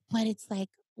 But it's like,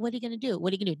 what are you going to do?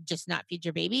 What are you going to do? Just not feed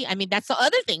your baby? I mean, that's the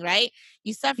other thing, right?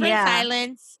 You suffer in Yeah.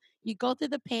 silence. You go through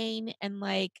the pain and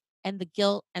the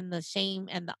guilt and the shame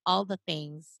and all the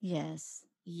things. Yes.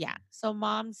 Yeah. So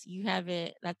moms, you have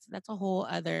it. That's a whole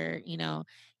other,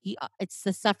 it's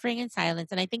the suffering in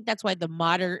silence. And I think that's why the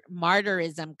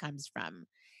martyrism comes from.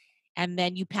 And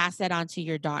then you pass that on to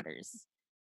your daughters.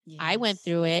 I went Yes.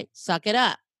 through it. Suck it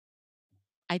up.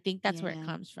 I think that's where it Yeah.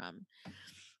 comes from.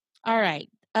 All right.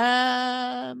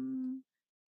 Any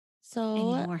So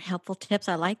more helpful tips?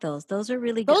 I like those. Those are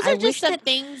really good. those I are just wish some that.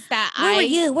 things that Where were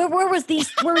you? Where were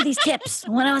these tips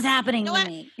when it was you know happening to what?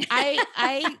 me?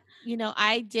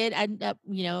 I did end up,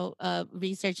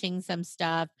 researching some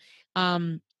stuff.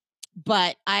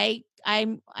 But I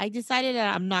decided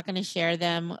that I'm not going to share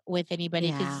them with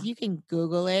anybody because Yeah. you can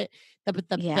Google it. But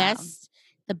Yeah.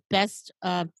 the best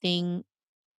thing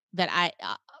that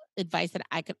advice that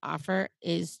I could offer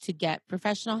is to get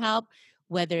professional help,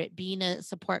 whether it be in a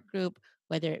support group,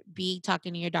 whether it be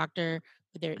talking to your doctor,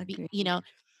 whether it be, Agreed.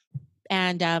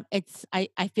 and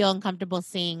I feel uncomfortable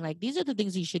saying like, these are the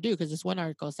things you should do. Cause this one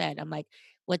article said, I'm like,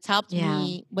 what's helped Yeah.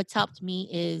 me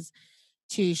is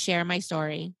to share my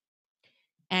story.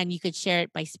 And you could share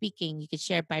it by speaking, you could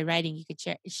share it by writing, you could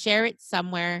share it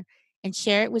somewhere and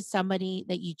share it with somebody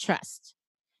that you trust.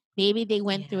 Maybe they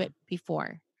went through Yeah. it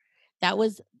before. That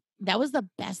was the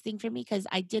best thing for me because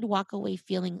I did walk away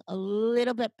feeling a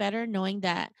little bit better knowing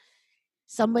that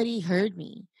somebody heard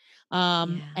me. Yeah.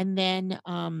 And then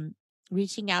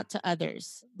reaching out to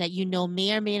others that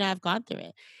may or may not have gone through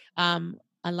it.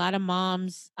 A lot of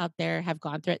moms out there have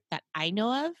gone through it that I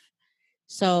know of.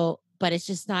 So, but it's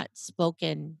just not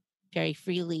spoken very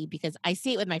freely because I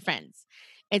see it with my friends.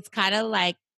 It's kind of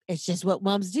like, it's just what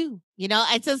moms do.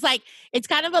 It's just like, it's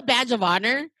kind of a badge of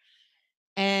honor.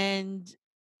 And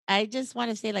I just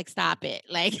want to say, like, stop it.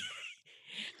 Like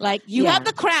you have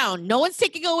Yeah. the crown. No one's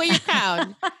taking away your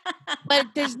crown. But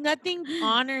there's nothing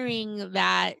honoring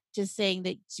that, just saying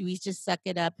that we just suck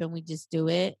it up and we just do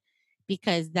it,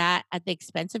 because that at the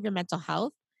expense of your mental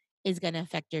health is going to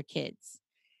affect your kids.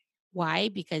 Why?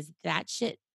 Because that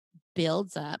shit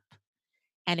builds up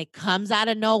and it comes out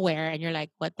of nowhere and you're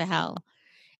like, what the hell?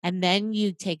 And then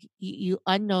you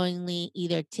unknowingly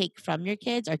either take from your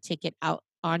kids or take it out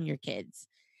on your kids.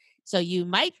 So you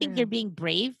might think you're True. being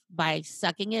brave by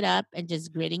sucking it up and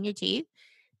just gritting your teeth,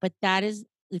 but that is,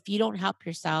 if you don't help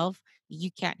yourself, you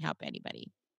can't help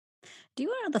anybody. Do you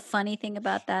know the funny thing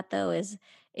about that though is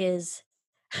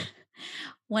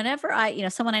whenever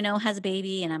someone I know has a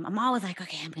baby and I'm always like,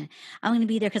 okay, I'm gonna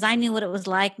be there because I knew what it was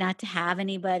like not to have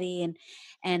anybody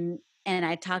and and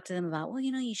I talk to them about, well,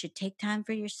 you should take time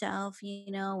for yourself,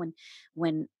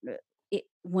 when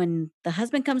when the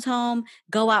husband comes home,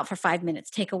 go out for 5 minutes,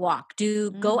 take a walk,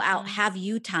 go out, Mm-hmm. have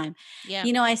you time. Yeah.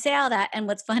 I say all that, and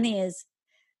what's funny is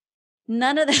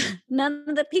none of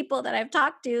the people that I've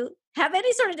talked to have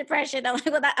any sort of depression. I'm like,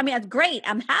 well, that's great.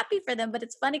 I'm happy for them, but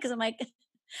it's funny because I'm like,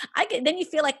 then you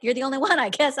feel like you're the only one. I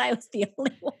guess I was the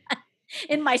only one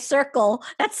in my circle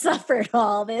that suffered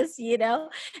all this,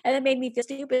 and it made me feel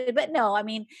stupid. But no, I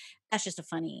mean, that's just a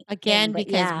funny thing. Again, But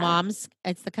because yeah. moms,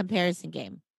 it's the comparison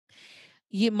game.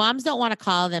 Moms don't want to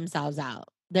call themselves out.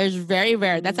 There's very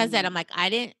rare. That's why I said, I'm Mm. like,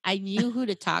 I knew who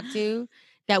to talk to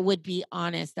that would be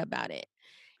honest about it.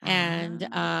 And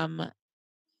Ah.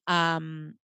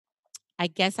 um I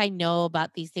guess I know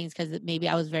about these things because maybe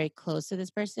I was very close to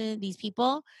these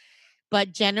people.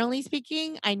 But generally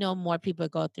speaking, I know more people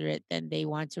go through it than they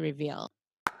want to reveal.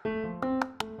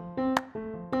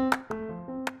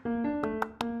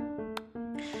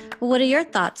 What are your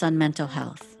thoughts on mental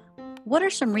health? What are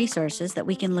some resources that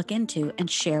we can look into and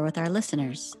share with our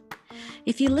listeners?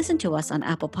 If you listen to us on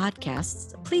Apple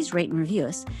Podcasts, please rate and review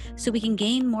us so we can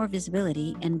gain more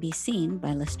visibility and be seen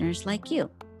by listeners like you.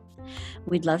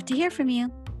 We'd love to hear from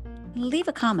you. Leave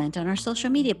a comment on our social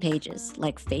media pages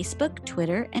like Facebook,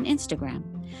 Twitter, and Instagram.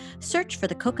 Search for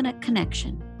The Coconut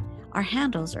Connection. Our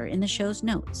handles are in the show's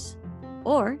notes.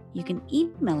 Or you can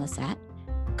email us at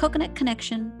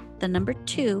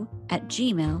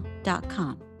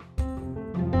coconutconnection2@gmail.com.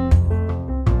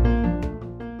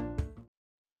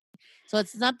 So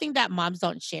it's something that moms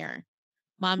don't share.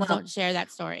 Moms don't share that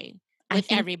story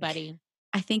with everybody.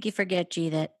 I think you forget, G,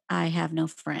 that I have no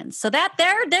friends. So that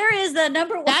there is the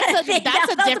number one. That's a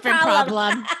different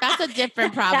problem. That's a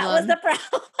different problem. That was the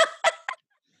problem.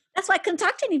 That's why I couldn't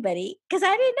talk to anybody because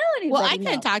I didn't know anybody. Well, I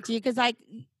couldn't talk to you because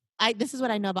this is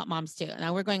what I know about moms too.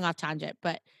 Now we're going off tangent,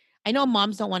 but I know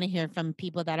moms don't want to hear from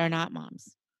people that are not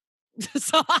moms.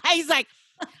 So I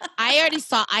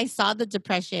saw the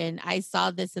depression. I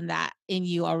saw this and that in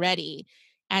you already.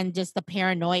 And just the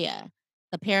paranoia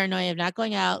of not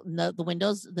going out, the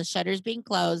windows, the shutters being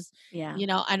closed,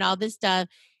 and all this stuff.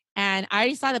 And I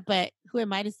already saw that, but who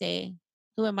am I to say,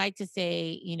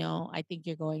 I think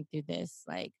you're going through this.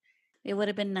 Like, it would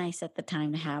have been nice at the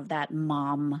time to have that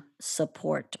mom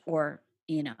support or,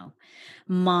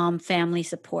 mom family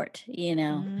support,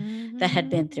 that had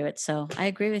been through it. So I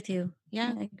agree with you.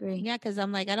 Yeah. I agree. Yeah. Cause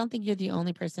I'm like, I don't think you're the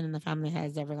only person in the family that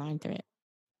has ever gone through it.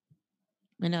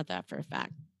 I know that for a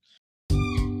fact.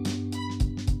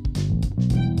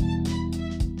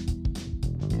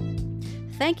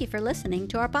 Thank you for listening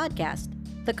to our podcast,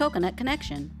 The Coconut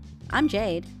Connection. I'm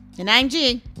Jade. And I'm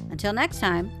G. Until next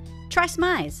time, try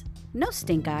smize. No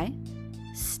stink eye.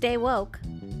 Stay woke,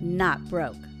 not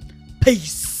broke.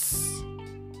 Peace.